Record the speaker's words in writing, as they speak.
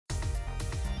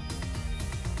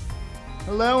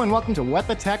Hello and welcome to What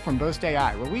the Tech from Boast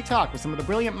AI, where we talk with some of the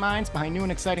brilliant minds behind new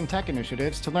and exciting tech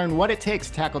initiatives to learn what it takes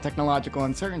to tackle technological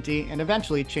uncertainty and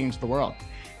eventually change the world.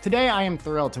 Today, I am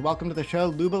thrilled to welcome to the show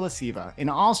Luba Lesiva, an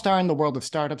all-star in the world of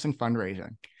startups and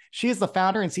fundraising. She is the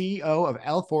founder and CEO of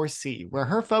L4C, where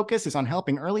her focus is on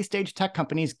helping early-stage tech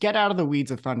companies get out of the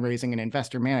weeds of fundraising and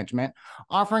investor management,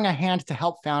 offering a hand to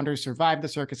help founders survive the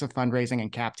circus of fundraising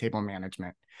and cap table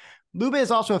management. Luba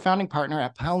is also a founding partner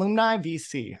at Palumni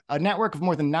VC, a network of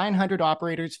more than 900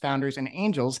 operators, founders, and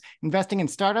angels investing in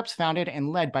startups founded and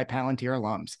led by Palantir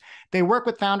alums. They work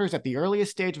with founders at the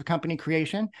earliest stage of company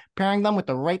creation, pairing them with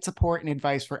the right support and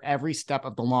advice for every step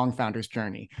of the long founder's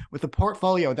journey, with a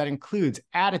portfolio that includes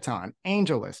Adyton,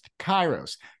 AngelList,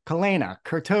 Kairos, Kolena,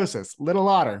 Kurtosis,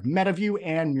 Otter, Metaview,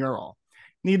 and Mural.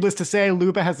 Needless to say,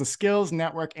 Luba has the skills,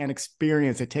 network, and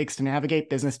experience it takes to navigate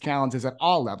business challenges at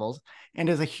all levels and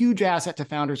is a huge asset to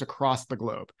founders across the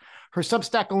globe. Her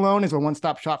Substack alone is a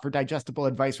one-stop shop for digestible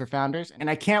advice for founders, and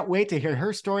I can't wait to hear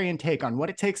her story and take on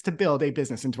what it takes to build a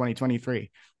business in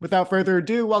 2023. Without further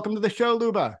ado, welcome to the show,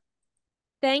 Luba.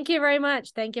 Thank you very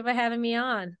much. Thank you for having me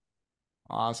on.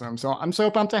 Awesome. So I'm so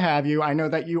pumped to have you. I know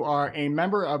that you are a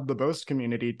member of the Boast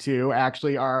community too.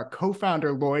 Actually, our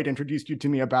co-founder Lloyd introduced you to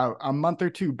me about a month or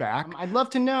two back. I'd love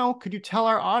to know, could you tell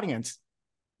our audience,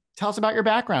 tell us about your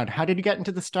background? How did you get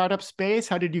into the startup space?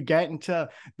 How did you get into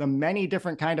the many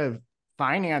different kind of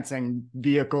financing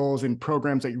vehicles and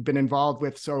programs that you've been involved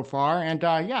with so far? And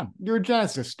your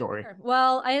genesis story.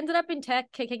 Well, I ended up in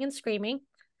tech kicking and screaming.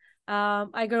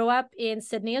 I grew up in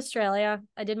Sydney, Australia.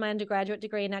 I did my undergraduate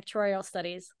degree in actuarial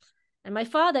studies. And my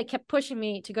father kept pushing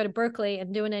me to go to Berkeley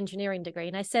and do an engineering degree.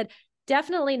 And I said,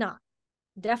 definitely not.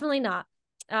 Definitely not.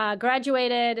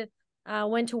 Graduated,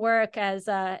 went to work as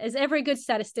every good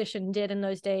statistician did in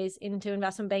those days into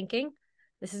investment banking.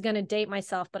 This is going to date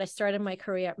myself, but I started my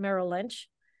career at Merrill Lynch.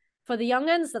 For the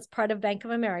young'uns, that's part of Bank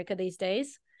of America these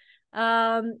days.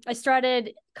 I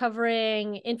started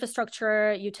covering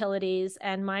infrastructure, utilities,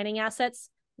 and mining assets.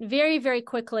 Very, very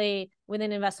quickly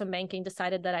within investment banking,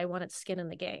 decided that I wanted skin in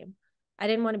the game. I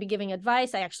didn't want to be giving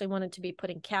advice. I actually wanted to be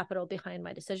putting capital behind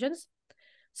my decisions.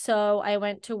 So I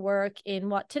went to work in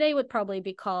what today would probably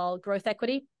be called growth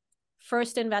equity,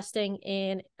 first investing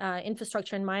in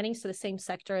infrastructure and mining, so the same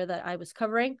sector that I was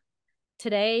covering.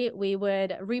 Today, we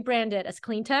would rebrand it as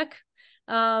clean tech.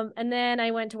 And then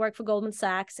I went to work for Goldman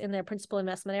Sachs in their principal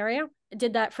investment area. I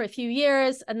did that for a few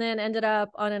years and then ended up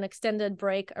on an extended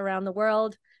break around the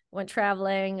world, went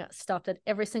traveling, stopped at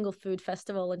every single food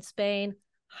festival in Spain.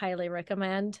 Highly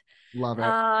recommend. Love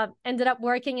it. Ended up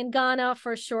working in Ghana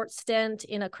for a short stint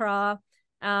in Accra,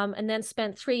 and then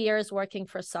spent 3 years working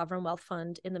for a sovereign wealth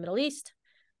fund in the Middle East,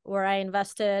 where I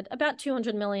invested about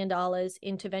 $200 million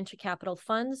into venture capital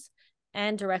funds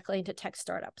and directly into tech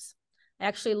startups. I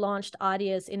actually launched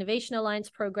Adya's Innovation Alliance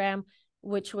program,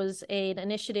 which was an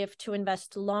initiative to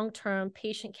invest long-term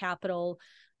patient capital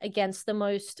against the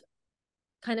most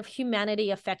kind of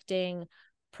humanity-affecting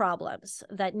problems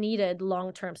that needed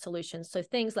long-term solutions. So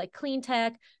things like clean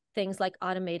tech, things like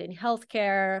automating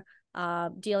healthcare,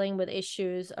 dealing with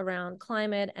issues around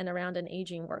climate and around an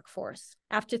aging workforce.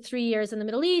 After 3 years in the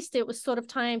Middle East, it was sort of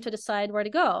time to decide where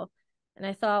to go. And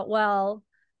I thought, well,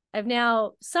 I've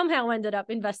now somehow ended up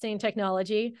investing in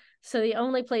technology. So the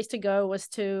only place to go was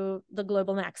to the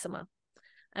global maxima.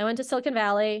 I went to Silicon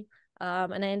Valley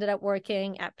and I ended up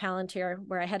working at Palantir,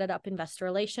 where I headed up investor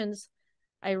relations.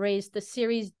 I raised the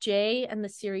Series J and the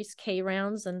Series K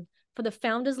rounds. And for the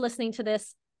founders listening to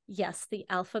this, yes, the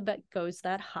alphabet goes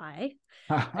that high.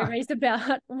 I raised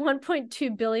about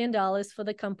 $1.2 billion for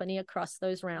the company across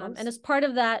those rounds. And as part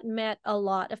of that, met a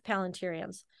lot of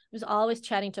Palantirians. I was always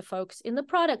chatting to folks in the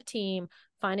product team,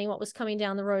 finding what was coming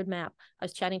down the roadmap. I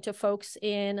was chatting to folks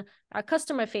in our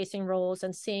customer-facing roles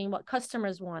and seeing what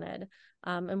customers wanted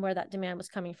and where that demand was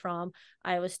coming from.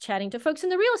 I was chatting to folks in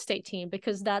the real estate team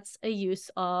because that's a use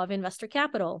of investor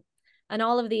capital. And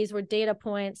all of these were data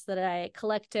points that I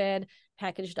collected,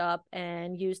 packaged up,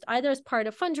 and used either as part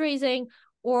of fundraising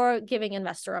or giving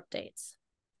investor updates.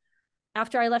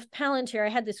 After I left Palantir, I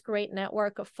had this great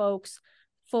network of folks,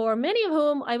 for many of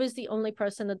whom I was the only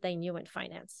person that they knew in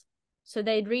finance. So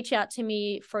they'd reach out to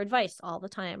me for advice all the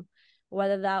time,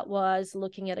 whether that was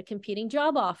looking at a competing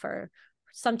job offer,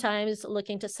 sometimes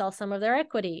looking to sell some of their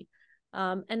equity.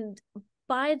 And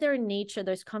by their nature,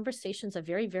 those conversations are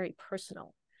very, very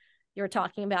personal. You're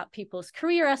talking about people's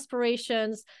career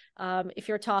aspirations. If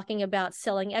you're talking about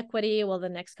selling equity, well, the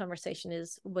next conversation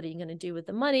is, what are you going to do with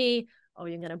the money? Oh,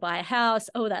 you're going to buy a house.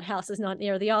 Oh, that house is not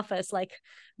near the office. Like,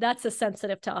 that's a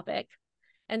sensitive topic.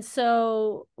 And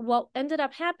so what ended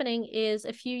up happening is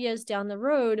a few years down the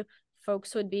road,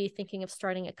 folks would be thinking of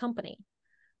starting a company.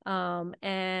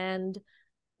 And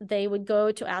they would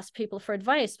go to ask people for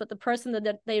advice, but the person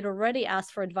that they'd already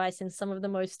asked for advice in some of the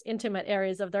most intimate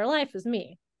areas of their life was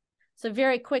me. So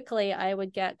very quickly, I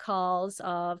would get calls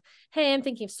of, hey, I'm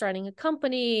thinking of starting a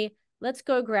company. Let's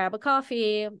go grab a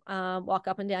coffee, walk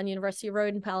up and down University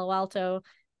Road in Palo Alto,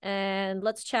 and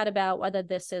let's chat about whether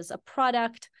this is a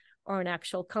product or an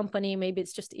actual company. Maybe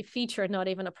it's just a feature, not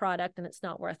even a product, and it's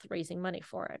not worth raising money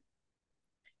for it.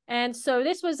 And so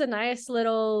this was a nice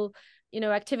little,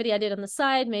 activity I did on the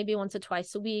side. Maybe once or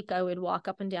twice a week, I would walk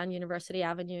up and down University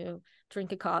Avenue,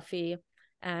 drink a coffee,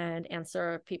 and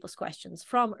answer people's questions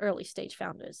from early stage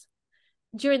founders.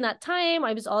 During that time,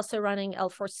 I was also running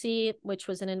L4C, which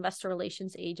was an investor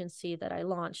relations agency that I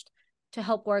launched to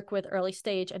help work with early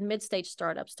stage and mid stage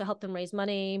startups to help them raise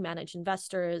money, manage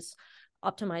investors,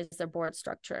 optimize their board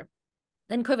structure.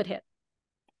 Then COVID hit.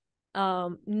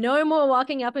 No more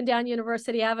walking up and down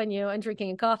University Avenue and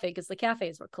drinking a coffee because the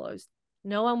cafes were closed.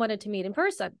 No one wanted to meet in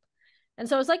person. And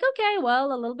so I was like, okay,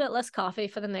 well, a little bit less coffee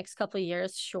for the next couple of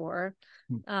years. Sure.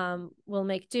 We'll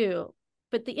make do.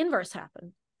 But the inverse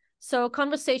happened. So a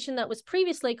conversation that was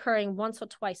previously occurring once or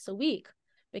twice a week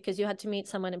because you had to meet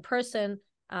someone in person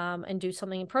and do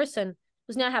something in person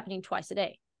was now happening twice a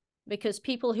day because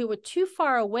people who were too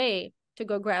far away to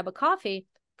go grab a coffee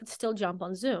could still jump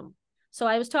on Zoom. So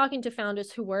I was talking to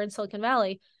founders who were in Silicon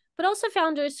Valley, but also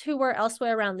founders who were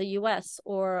elsewhere around the US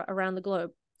or around the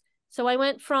globe. So I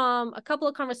went from a couple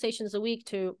of conversations a week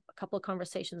to a couple of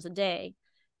conversations a day.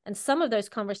 And some of those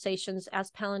conversations,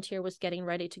 as Palantir was getting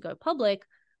ready to go public,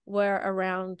 were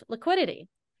around liquidity.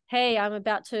 Hey, I'm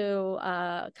about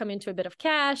to come into a bit of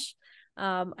cash.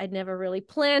 I'd never really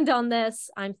planned on this.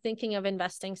 I'm thinking of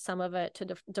investing some of it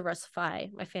to diversify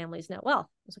my family's net wealth.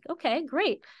 I was like, okay,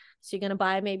 great. So you're going to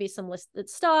buy maybe some listed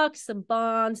stocks, some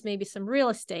bonds, maybe some real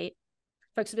estate.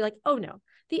 Folks would be like, oh no,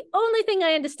 the only thing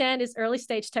I understand is early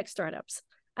stage tech startups.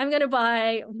 I'm going to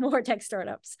buy more tech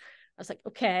startups. I was like,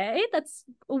 okay, that's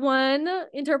one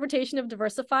interpretation of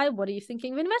diversify. What are you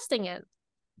thinking of investing in?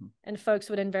 And folks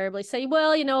would invariably say,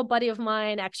 well, a buddy of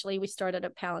mine, actually, we started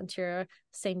at Palantir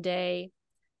same day.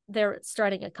 They're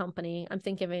starting a company. I'm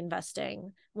thinking of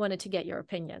investing. Wanted to get your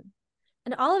opinion.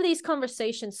 And all of these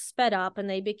conversations sped up and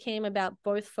they became about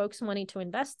both folks wanting to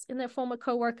invest in their former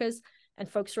coworkers and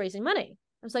folks raising money.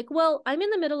 I was like, well, I'm in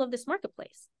the middle of this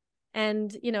marketplace.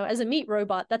 And, as a meat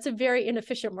robot, that's a very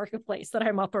inefficient marketplace that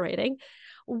I'm operating.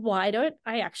 Why don't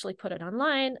I actually put it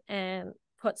online and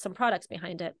put some products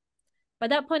behind it? By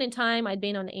that point in time, I'd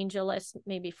been on AngelList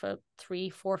maybe for 3,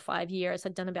 4, 5 years.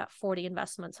 I'd done about 40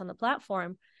 investments on the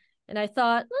platform. And I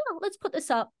thought, well, let's put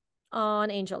this up on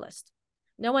AngelList.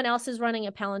 No one else is running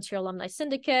a Palantir alumni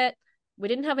syndicate. We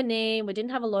didn't have a name. We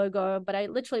didn't have a logo, but I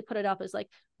literally put it up as like,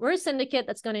 we're a syndicate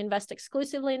that's going to invest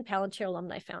exclusively in Palantir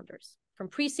alumni founders from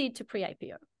pre-seed to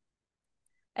pre-IPO.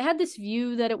 I had this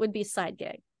view that it would be a side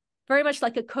gig, very much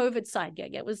like a COVID side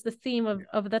gig. It was the theme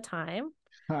of the time.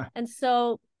 And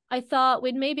so I thought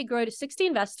we'd maybe grow to 60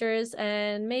 investors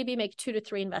and maybe make 2 to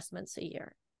 3 investments a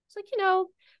year. It's like,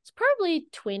 it's probably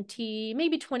 20,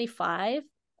 maybe 25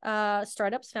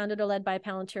 startups founded or led by a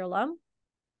Palantir alum.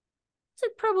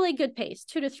 It's probably a good pace,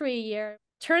 2 to 3 a year.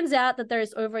 Turns out that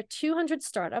there's over 200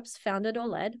 startups founded or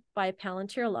led by a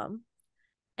Palantir alum,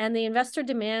 and the investor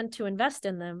demand to invest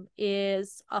in them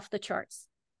is off the charts.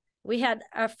 We had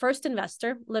our first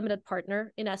investor, limited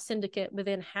partner, in our syndicate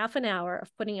within half an hour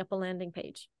of putting up a landing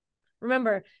page.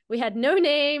 Remember, we had no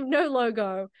name, no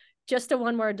logo, just a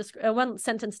one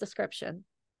sentence description.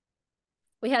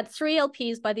 We had 3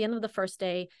 LPs by the end of the first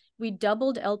day. We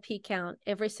doubled LP count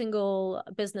every single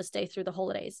business day through the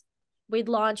holidays. We'd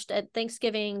launched at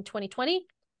Thanksgiving 2020.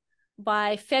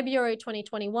 By February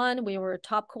 2021, we were a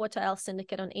top quartile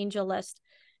syndicate on AngelList.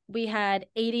 We had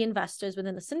 80 investors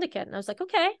within the syndicate. And I was like,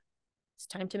 okay, it's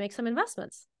time to make some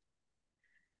investments.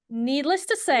 Needless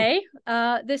to say,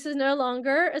 this is no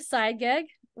longer a side gig.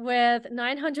 With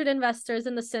 900 investors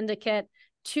in the syndicate,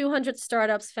 200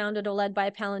 startups founded or led by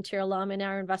a Palantir alum in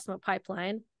our investment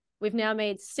pipeline. We've now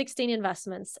made 16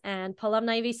 investments, and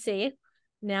Palumni VC,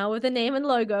 now with a name and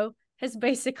logo, has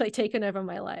basically taken over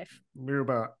my life.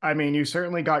 Luba, I mean, you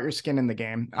certainly got your skin in the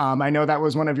game. I know that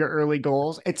was one of your early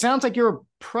goals. It sounds like you're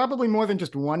probably more than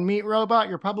just one meat robot.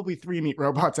 You're probably 3 meat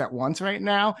robots at once right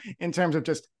now in terms of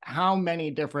just how many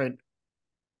different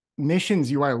missions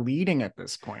you are leading at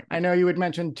this point. I know you had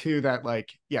mentioned too that,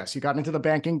 like, yes, you got into the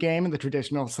banking game and the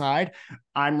traditional side.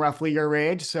 I'm roughly your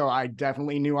age, so I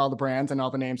definitely knew all the brands and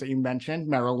all the names that you mentioned.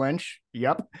 Merrill Lynch,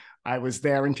 yep. I was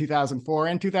there in 2004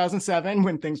 and 2007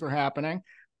 when things were happening.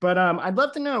 But I'd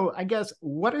love to know, I guess,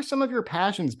 what are some of your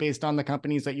passions based on the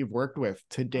companies that you've worked with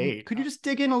to date? Could you just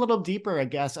dig in a little deeper, I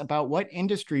guess, about what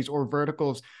industries or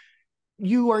verticals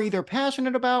you are either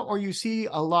passionate about or you see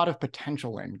a lot of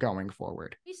potential in going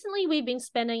forward? Recently, we've been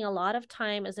spending a lot of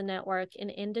time as a network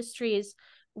in industries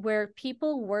where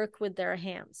people work with their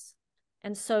hands.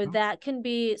 And so that can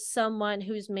be someone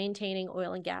who's maintaining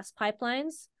oil and gas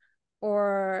pipelines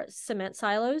or cement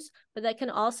silos, but that can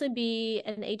also be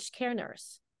an aged care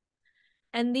nurse.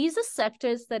 And these are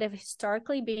sectors that have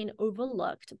historically been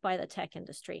overlooked by the tech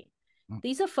industry.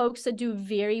 These are folks that do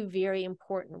very, very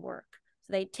important work.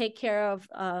 So they take care of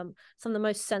some of the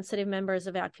most sensitive members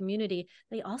of our community.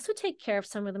 They also take care of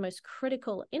some of the most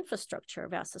critical infrastructure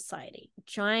of our society,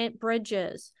 giant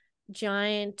bridges,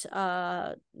 giant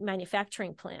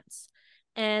manufacturing plants.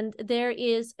 And there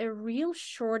is a real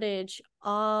shortage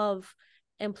of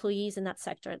employees in that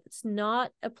sector. It's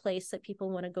not a place that people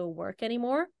want to go work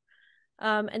anymore.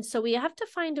 And so we have to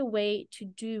find a way to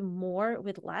do more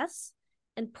with less.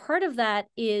 And part of that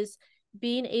is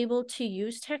being able to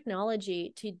use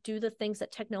technology to do the things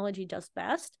that technology does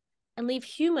best and leave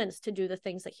humans to do the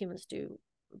things that humans do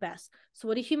best. So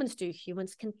what do?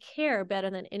 Humans can care better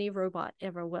than any robot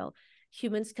ever will.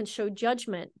 Humans can show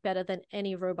judgment better than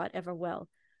any robot ever will.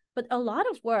 But a lot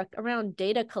of work around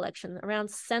data collection, around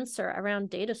sensor,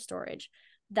 around data storage,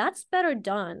 that's better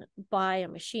done by a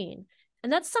machine.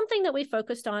 And that's something that we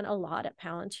focused on a lot at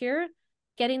Palantir,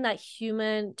 getting that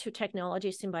human to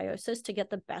technology symbiosis to get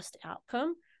the best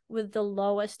outcome with the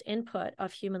lowest input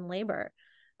of human labor.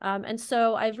 And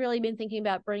so I've really been thinking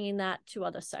about bringing that to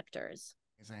other sectors.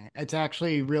 It's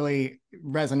actually really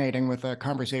resonating with a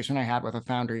conversation I had with a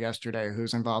founder yesterday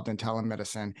who's involved in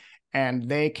telemedicine. And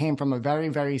they came from a very,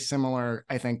 very similar,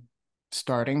 I think,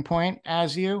 starting point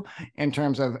as you, in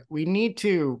terms of we need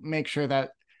to make sure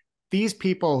that these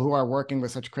people who are working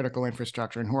with such critical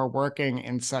infrastructure and who are working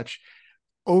in such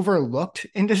overlooked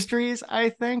industries, I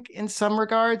think, in some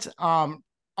regards,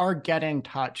 are getting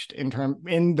touched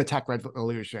in the tech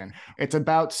revolution. It's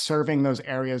about serving those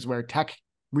areas where tech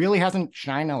really hasn't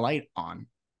shined a light on,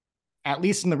 at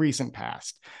least in the recent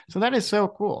past. So that is so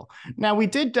cool. Now, we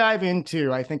did dive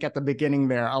into, I think at the beginning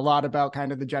there, a lot about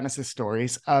kind of the genesis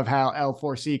stories of how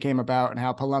L4C came about and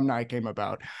how Palumni came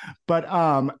about. But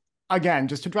again,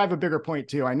 just to drive a bigger point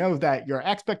too, I know that your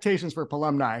expectations for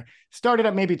Palumni started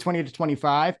at maybe 20 to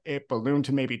 25. It ballooned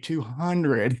to maybe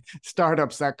 200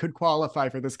 startups that could qualify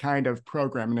for this kind of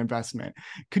program and investment.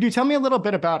 Could you tell me a little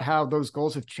bit about how those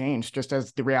goals have changed just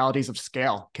as the realities of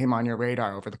scale came on your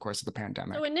radar over the course of the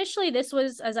pandemic? So initially, this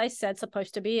was, as I said,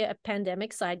 supposed to be a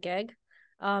pandemic side gig.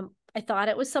 I thought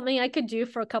it was something I could do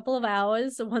for a couple of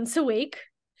hours once a week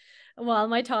while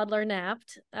my toddler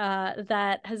napped.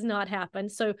 That has not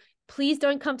happened. So please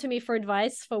don't come to me for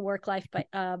advice for work-life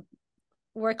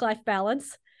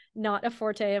balance, not a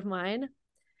forte of mine.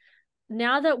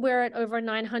 Now that we're at over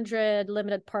 900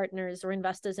 limited partners or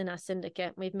investors in our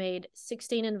syndicate, we've made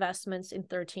 16 investments in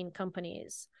 13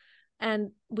 companies.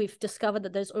 And we've discovered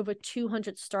that there's over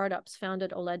 200 startups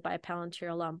founded or led by a Palantir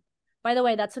alum. By the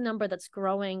way, that's a number that's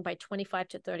growing by 25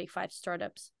 to 35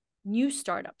 startups, new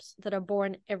startups that are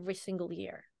born every single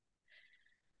year.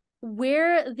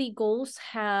 Where the goals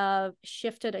have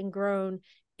shifted and grown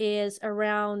is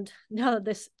around, now that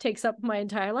this takes up my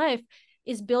entire life,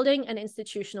 is building an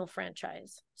institutional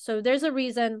franchise. So there's a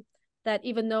reason that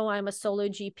even though I'm a solo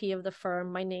GP of the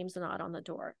firm, my name's not on the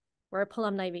door. We're a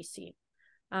Palumni VC.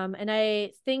 And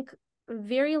I think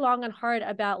very long and hard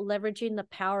about leveraging the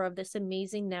power of this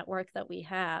amazing network that we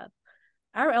have.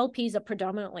 Our LPs are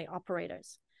predominantly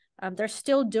operators. They're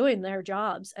still doing their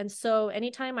jobs. And so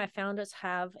anytime my founders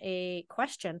have a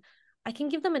question, I can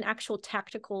give them an actual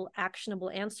tactical,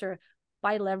 actionable answer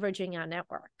by leveraging our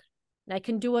network. And I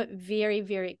can do it very,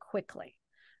 very quickly.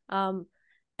 And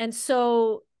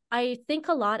so I think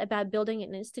a lot about building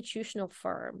an institutional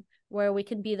firm where we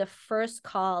can be the first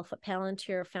call for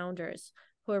Palantir founders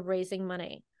who are raising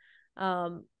money,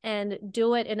 and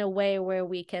do it in a way where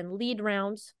we can lead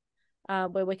rounds,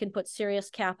 where we can put serious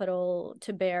capital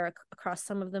to bear across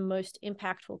some of the most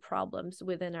impactful problems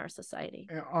within our society.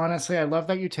 Honestly, I love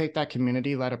that you take that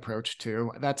community-led approach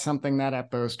too. That's something that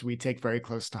at Boast we take very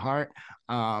close to heart.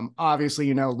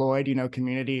 Obviously, Lloyd,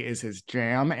 community is his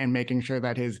jam, and making sure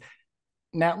that his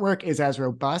network is as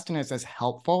robust and is as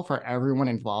helpful for everyone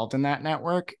involved in that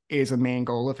network is a main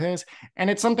goal of his. And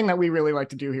it's something that we really like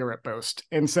to do here at Boast.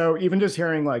 And so even just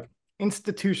hearing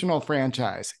institutional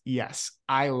franchise, yes,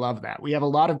 I love that. We have a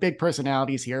lot of big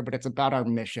personalities here, but it's about our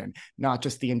mission, not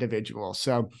just the individual.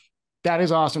 So That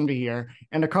is awesome to hear.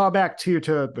 And to call back to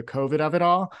the COVID of it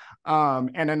all,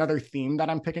 and another theme that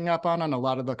I'm picking up on a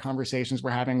lot of the conversations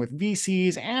we're having with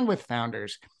VCs and with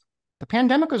founders, the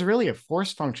pandemic was really a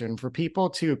force function for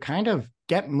people to kind of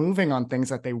get moving on things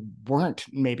that they weren't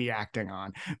maybe acting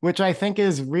on, which I think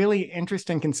is really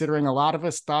interesting considering a lot of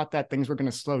us thought that things were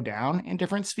going to slow down in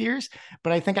different spheres.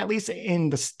 But I think at least in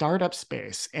the startup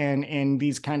space and in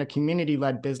these kind of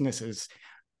community-led businesses,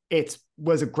 it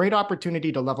was a great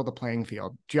opportunity to level the playing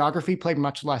field. Geography played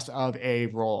much less of a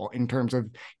role in terms of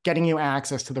getting you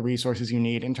access to the resources you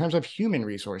need, in terms of human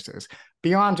resources,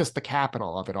 beyond just the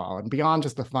capital of it all and beyond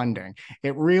just the funding.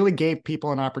 It really gave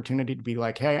people an opportunity to be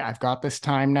like, hey, I've got this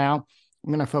time now.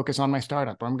 I'm going to focus on my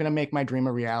startup, or I'm going to make my dream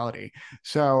a reality.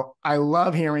 So I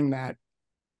love hearing that,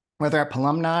 whether at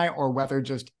Palumni or whether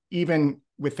just even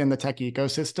within the tech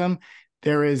ecosystem,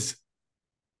 there is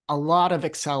a lot of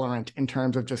accelerant in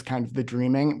terms of just kind of the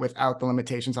dreaming without the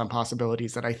limitations on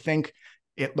possibilities that I think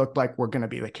it looked like were going to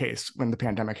be the case when the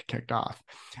pandemic kicked off.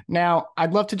 Now,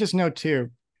 I'd love to just know too,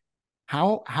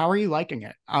 how are you liking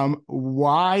it?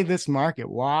 Why this market?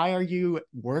 Why are you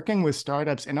working with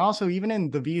startups? And also even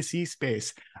in the VC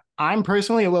space, I'm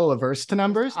personally a little averse to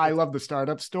numbers. I love the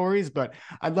startup stories, but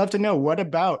I'd love to know, what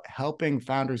about helping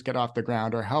founders get off the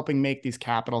ground or helping make these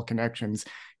capital connections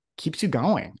keeps you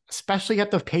going, especially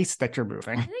at the pace that you're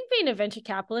moving? I think being a venture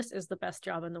capitalist is the best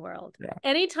job in the world. Yeah.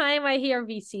 Anytime I hear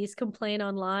VCs complain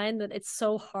online that it's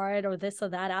so hard or this or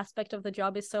that aspect of the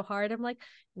job is so hard, I'm like,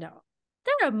 no,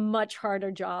 there are much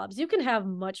harder jobs. You can have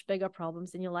much bigger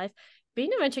problems in your life.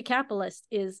 Being a venture capitalist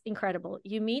is incredible.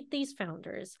 You meet these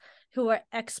founders who are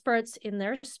experts in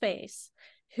their space,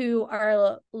 who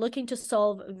are looking to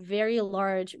solve very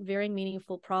large, very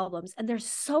meaningful problems, and they're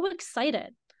so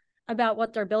excited about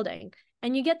what they're building,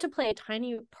 and you get to play a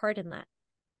tiny part in that.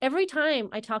 Every time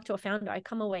I talk to a founder, I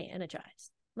come away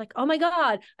energized, like, oh my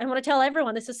God, I want to tell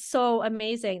everyone this is so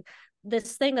amazing.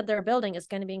 This thing that they're building is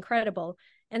going to be incredible.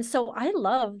 And so I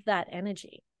love that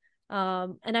energy.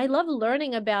 And I love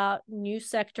learning about new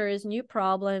sectors, new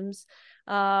problems,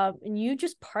 new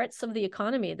just parts of the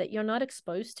economy that you're not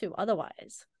exposed to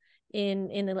otherwise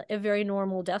in a very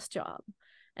normal desk job.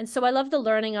 And so I love the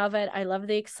learning of it. I love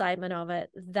the excitement of it.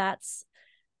 That's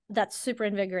super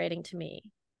invigorating to me.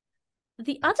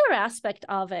 The other aspect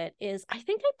of it is I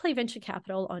think I play venture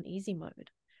capital on easy mode,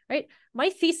 right?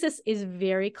 My thesis is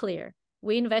very clear.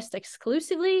 We invest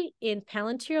exclusively in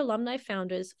Palantir alumni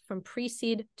founders from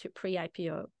pre-seed to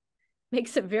pre-IPO.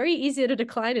 Makes it very easy to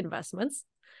decline investments.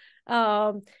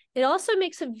 It also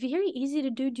makes it very easy to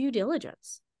do due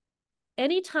diligence.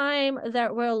 Anytime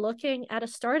that we're looking at a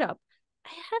startup, I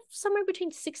have somewhere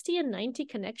between 60 and 90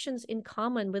 connections in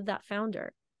common with that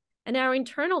founder. And our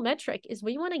internal metric is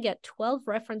we want to get 12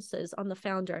 references on the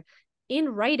founder in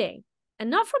writing and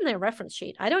not from their reference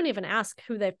sheet. I don't even ask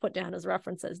who they've put down as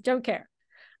references. Don't care.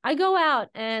 I go out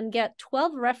and get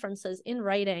 12 references in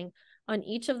writing on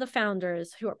each of the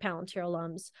founders who are Palantir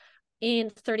alums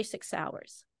in 36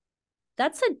 hours.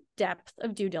 That's a depth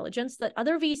of due diligence that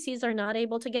other VCs are not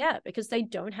able to get because they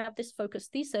don't have this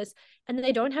focused thesis and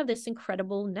they don't have this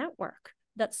incredible network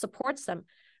that supports them.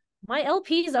 My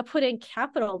LPs are putting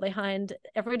capital behind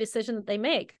every decision that they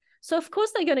make. So of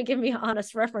course they're going to give me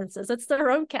honest references. It's their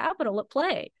own capital at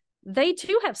play. They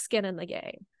too have skin in the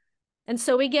game. And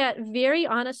so we get very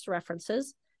honest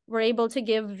references. We're able to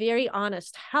give very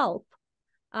honest help.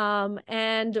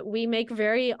 And we make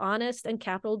very honest and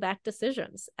capital-backed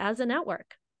decisions as a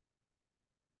network.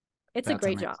 It's a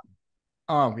great job.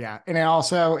 Oh, yeah. And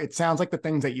it sounds like the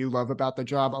things that you love about the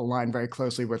job align very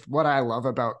closely with what I love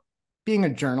about being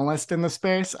a journalist in the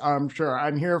space. Sure,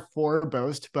 I'm here for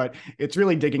Boast, but it's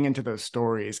really digging into those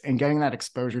stories and getting that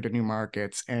exposure to new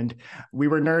markets. And we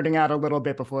were nerding out a little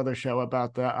bit before the show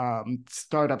about the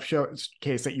startup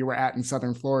showcase that you were at in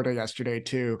Southern Florida yesterday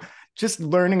too. Just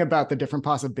learning about the different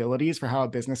possibilities for how a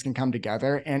business can come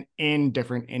together and in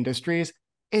different industries.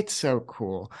 It's so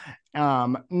cool.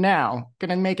 Now,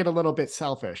 gonna make it a little bit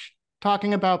selfish.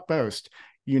 Talking about Boast,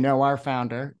 you know our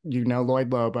founder, you know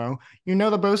Lloyd Lobo, you know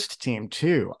the Boast team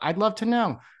too. I'd love to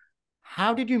know,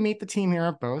 how did you meet the team here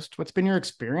at Boast? What's been your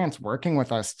experience working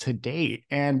with us to date?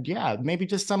 And yeah, maybe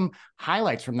just some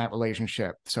highlights from that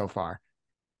relationship so far.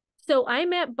 So I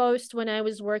met Boast when I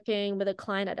was working with a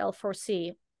client at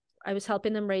L4C. I was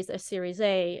helping them raise a Series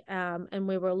A, and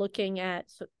we were looking at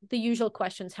the usual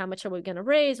questions. How much are we going to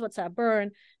raise? What's our burn?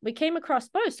 We came across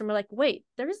Boast and we're like, wait,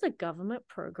 there is a government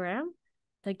program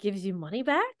that gives you money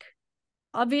back?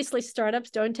 Obviously,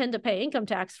 startups don't tend to pay income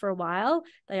tax for a while.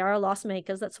 They are loss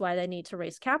makers. That's why they need to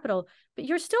raise capital. But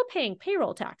you're still paying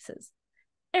payroll taxes.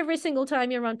 every single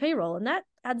time you're on payroll. And that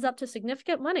adds up to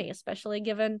significant money, especially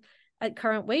given at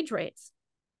current wage rates.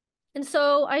 And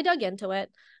so I dug into it.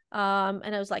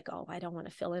 And I was like, oh, I don't want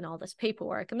to fill in all this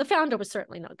paperwork. And the founder was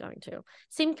certainly not going to.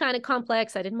 Seemed kind of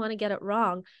complex. I didn't want to get it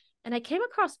wrong. And I came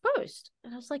across Boast.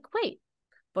 And I was like, wait,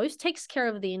 Boast takes care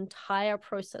of the entire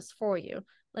process for you.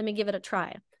 Let me give it a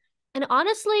try. And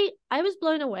honestly, I was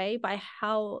blown away by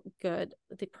how good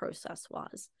the process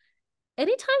was.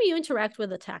 Anytime you interact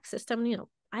with a tax system,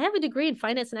 I have a degree in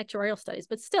finance and actuarial studies,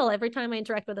 but still, every time I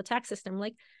interact with a tax system, I'm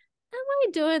like, am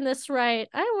I doing this right?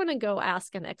 I want to go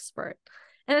ask an expert.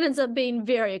 And it ends up being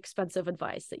very expensive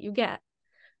advice that you get.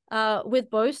 With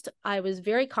Boast, I was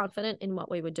very confident in what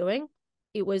we were doing.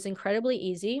 It was incredibly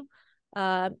easy.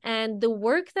 And the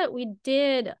work that we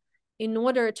did in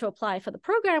order to apply for the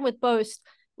program with Boast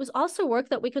was also work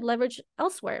that we could leverage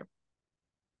elsewhere.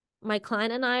 My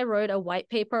client and I wrote a white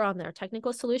paper on their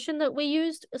technical solution that we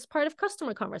used as part of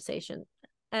customer conversation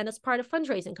and as part of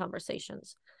fundraising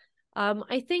conversations.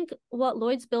 I think what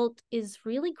Lloyd's built is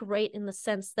really great in the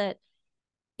sense that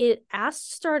it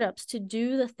asks startups to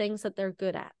do the things that they're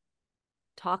good at.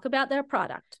 Talk about their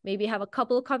product, maybe have a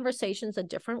couple of conversations at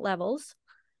different levels,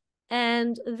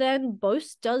 and then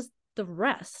Boast does the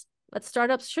rest that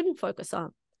startups shouldn't focus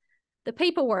on. The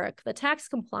paperwork, the tax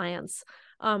compliance,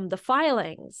 the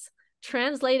filings,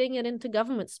 translating it into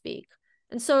government speak.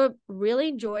 And so really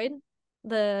enjoyed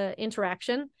the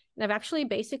interaction. And I've actually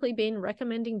basically been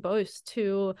recommending Boast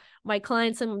to my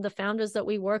clients and the founders that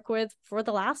we work with for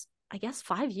the last, I guess,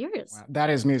 5 years. Wow, that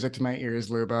is music to my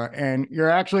ears, Luba. And you're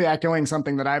actually echoing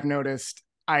something that I've noticed.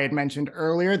 I had mentioned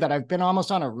earlier that I've been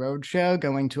almost on a roadshow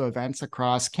going to events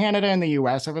across Canada and the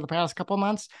US over the past couple of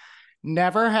months.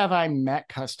 Never have I met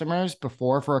customers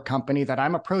before for a company that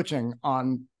I'm approaching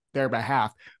on their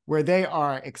behalf where they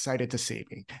are excited to see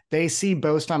me. They see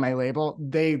Boast on my label,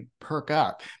 they perk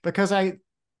up because I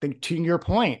think, to your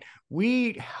point,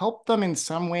 we help them in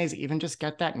some ways even just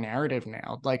get that narrative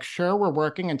nailed. Like, sure, we're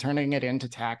working and turning it into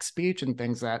tax speech and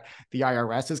things that the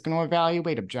IRS is going to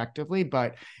evaluate objectively,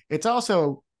 but it's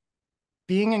also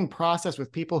being in process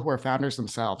with people who are founders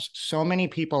themselves. So many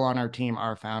people on our team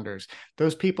are founders.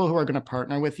 Those people who are going to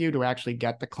partner with you to actually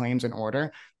get the claims in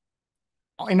order.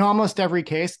 In almost every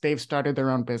case, they've started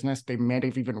their own business. They may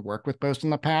have even worked with Boast in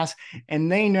the past,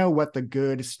 and they know what the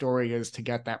good story is to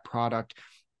get that product,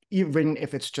 even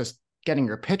if it's just getting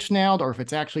your pitch nailed or if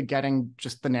it's actually getting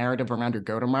just the narrative around your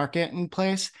go-to-market in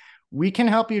place. We can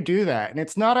help you do that. And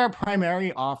it's not our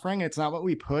primary offering. It's not what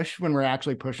we push when we're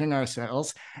actually pushing our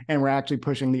sales and we're actually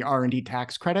pushing the R&D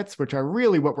tax credits, which are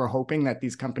really what we're hoping that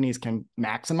these companies can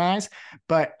maximize.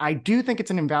 But I do think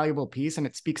it's an invaluable piece, and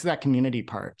it speaks to that community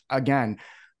part. Again,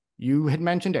 you had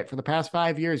mentioned it. For the past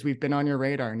 5 years, we've been on your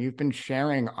radar and you've been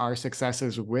sharing our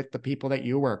successes with the people that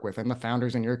you work with and the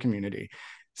founders in your community.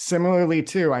 Similarly,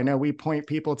 too, I know we point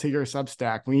people to your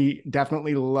Substack. We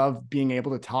definitely love being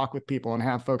able to talk with people and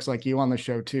have folks like you on the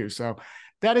show, too. So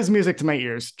that is music to my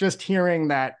ears, just hearing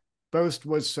that Boast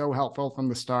was so helpful from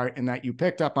the start and that you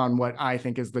picked up on what I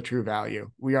think is the true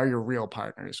value. We are your real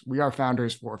partners. We are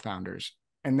founders for founders.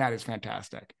 And that is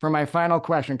fantastic. For my final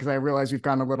question, because I realize we've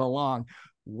gone a little long,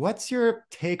 what's your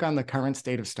take on the current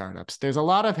state of startups? There's a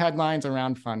lot of headlines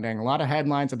around funding, a lot of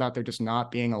headlines about there just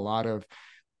not being a lot of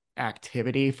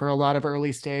activity for a lot of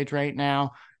early stage right now.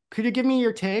 Could you give me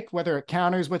your take, whether it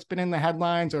counters what's been in the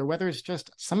headlines or whether it's just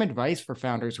some advice for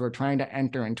founders who are trying to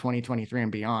enter in 2023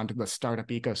 and beyond the startup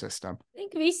ecosystem? I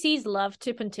think VCs love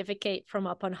to pontificate from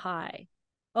up on high.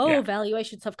 Oh,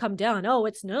 valuations have come down. Oh,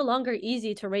 it's no longer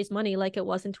easy to raise money like it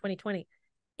was in 2020.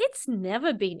 It's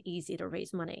never been easy to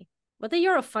raise money. Whether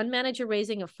you're a fund manager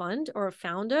raising a fund or a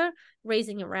founder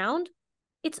raising a round,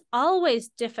 it's always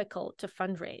difficult to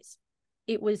fundraise.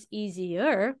 It was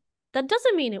easier. That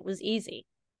doesn't mean it was easy.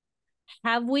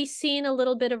 Have we seen a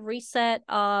little bit of reset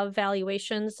of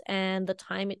valuations and the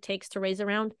time it takes to raise a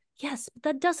round? Yes, but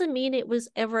that doesn't mean it was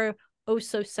ever oh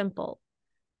so simple.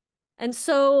 And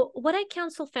so what I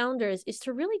counsel founders is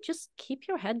to really just keep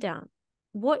your head down.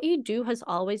 What you do has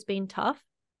always been tough.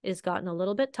 It has gotten a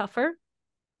little bit tougher,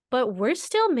 but we're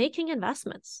still making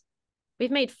investments. We've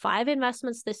made 5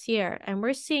 investments this year, and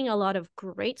we're seeing a lot of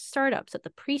great startups at the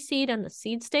pre-seed and the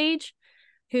seed stage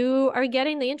who are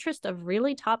getting the interest of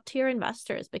really top-tier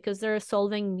investors because they're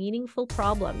solving meaningful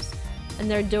problems, and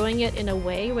they're doing it in a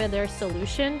way where their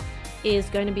solution is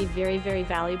going to be very, very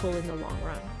valuable in the long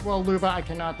run. Well, Luba, I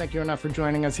cannot thank you enough for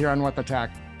joining us here on What the Tech.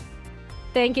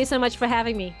 Thank you so much for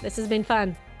having me. This has been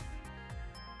fun.